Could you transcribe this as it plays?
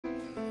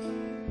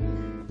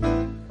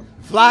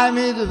Fly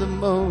me to the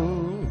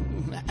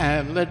moon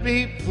and let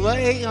me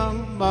play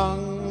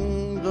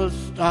among the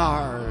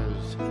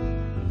stars.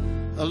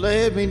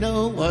 Let me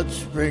know what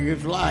spring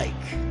is like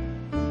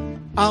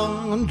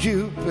on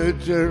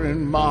Jupiter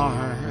and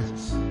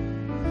Mars.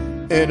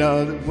 In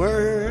other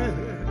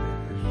words,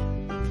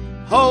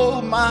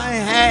 hold my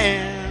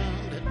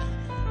hand.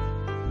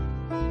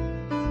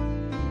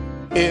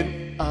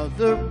 In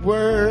other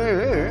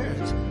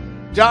words,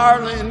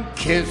 darling,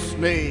 kiss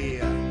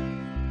me.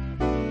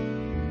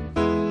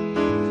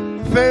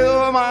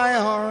 Fill my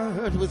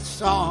heart with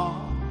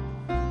song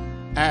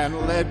and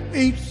let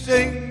me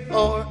sing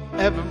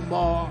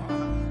forevermore.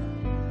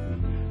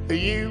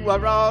 You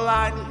are all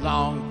I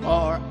long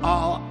for,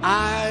 all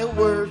I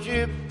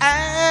worship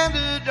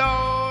and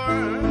adore.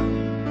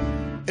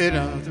 In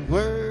other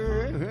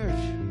words,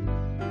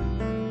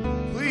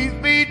 please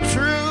be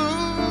true.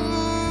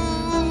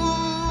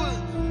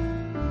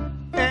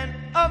 In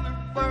other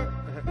words,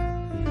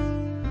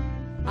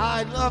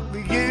 I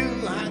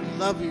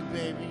love you,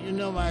 baby, you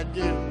know I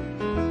do.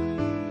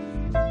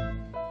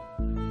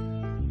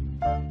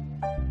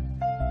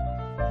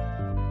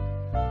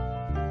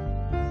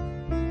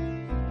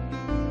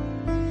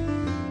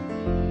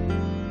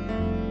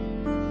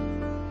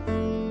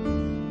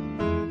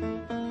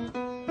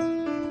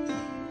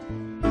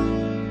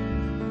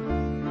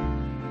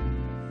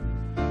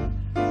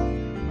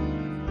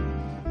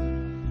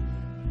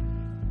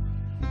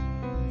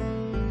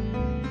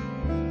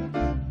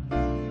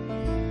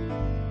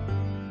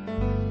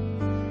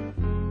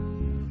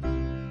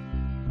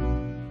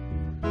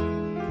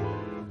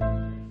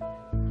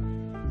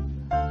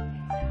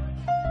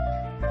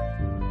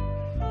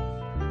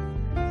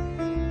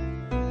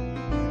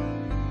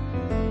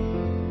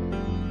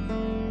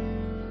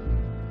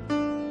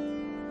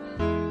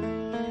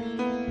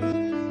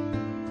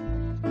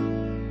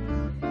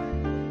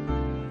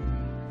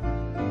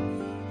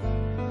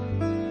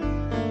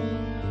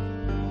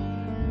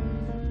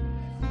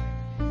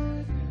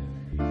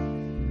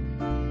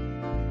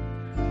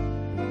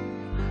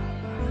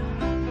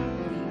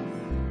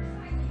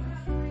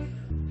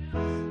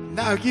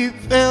 Now you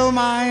fill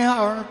my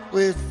heart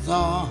with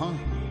song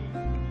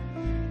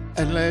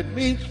and let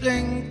me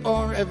sing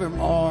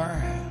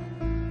forevermore.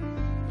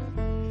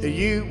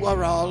 You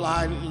are all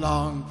I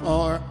long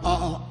for,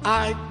 all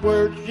I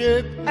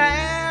worship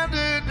and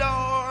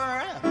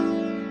adore.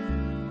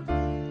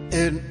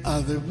 In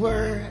other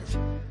words,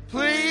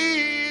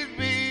 please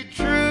be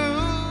true.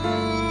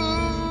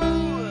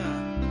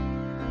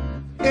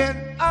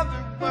 In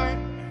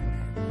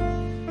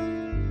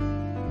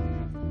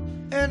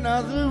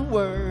other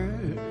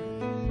words,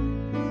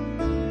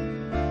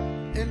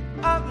 in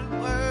other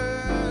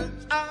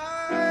words,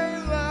 I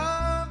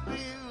love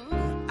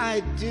you,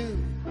 I do.